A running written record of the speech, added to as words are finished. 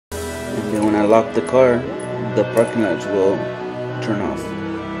Then when I lock the car, the parking lights will turn off.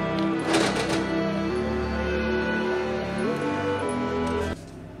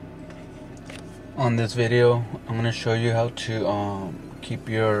 On this video, I'm going to show you how to keep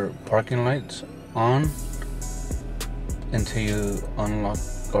your parking lights on until you unlock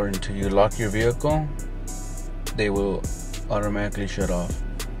or until you lock your vehicle. They will automatically shut off.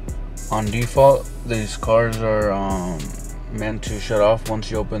 On default, these cars are meant to shut off once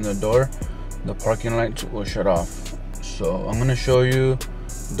you open the door. The parking lights will shut off. So I'm going to show you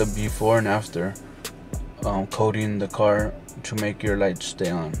the before and after coding the car to make your lights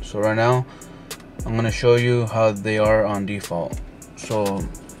stay on. So right now I'm going to show you how they are on default. So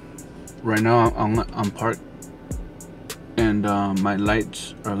right now I'm parked and my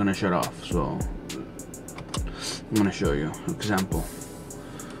lights are going to shut off. So I'm going to show you an example.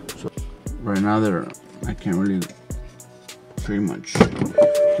 So right now I can't really pretty much.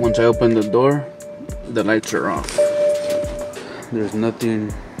 Once I open the door, the lights are off. There's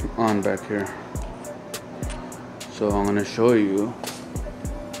nothing on back here. So I'm going to show you.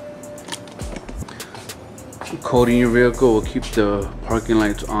 Coding your vehicle will keep the parking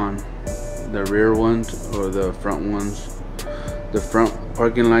lights on, the rear ones or the front ones. The front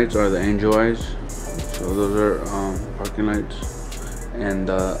parking lights are the angel eyes, so those are parking lights, and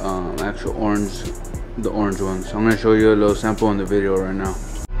the actual orange, the orange ones. So I'm going to show you a little sample in the video right now.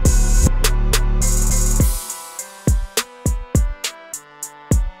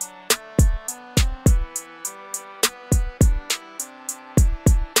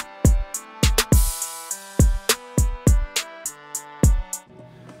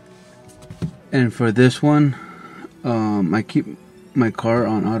 And for this one, I keep my car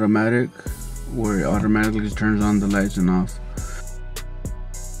on automatic, where it automatically turns on the lights and off.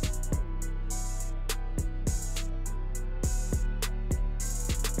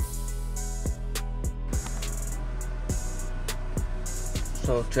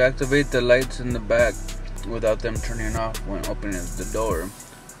 So to activate the lights in the back without them turning off when opening the door,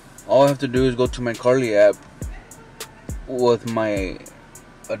 all I have to do is go to my Carly app with my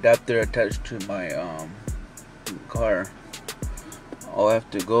adapter attached to my car. All I have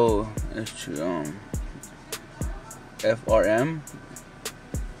to go is to FRM,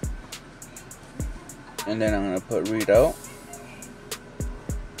 and then I'm gonna put read out,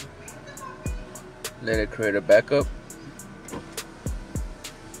 let it create a backup.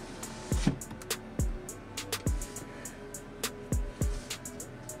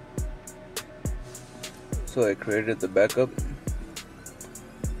 So I created the backup.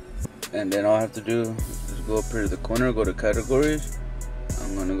 And then all I have to do is go up here to the corner, go to categories.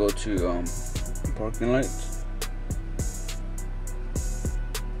 I'm gonna go to parking lights.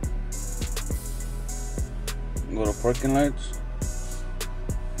 Go to parking lights.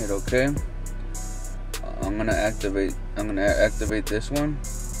 Hit OK. I'm gonna activate this one.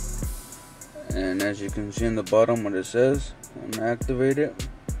 And as you can see in the bottom what it says, I'm gonna activate it.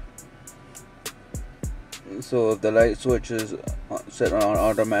 So if the light switch is set on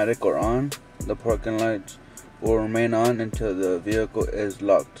automatic or on, the parking lights will remain on until the vehicle is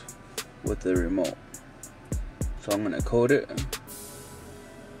locked with the remote. So I'm going to code it.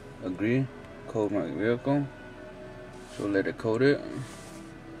 Agree. Code my vehicle. So let it code it.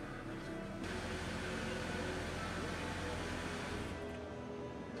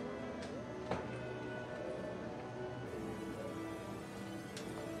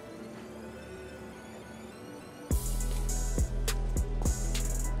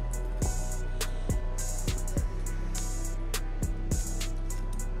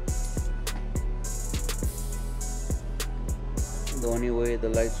 The only way the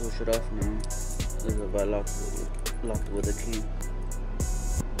lights will shut off now is if I lock it with a key.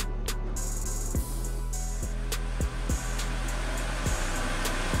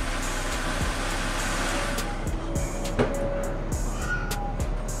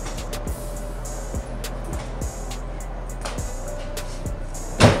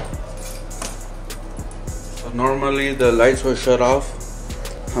 So normally the lights will shut off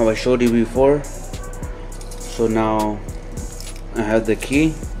how I showed you before. So now I have the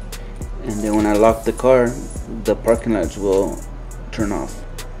key, and then when I lock the car, the parking lights will turn off.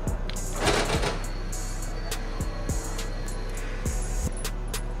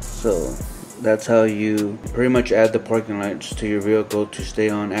 So that's how you pretty much add the parking lights to your vehicle to stay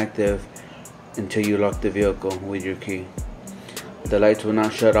on active until you lock the vehicle with your key. The lights will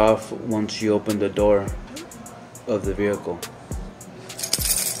not shut off once you open the door of the vehicle.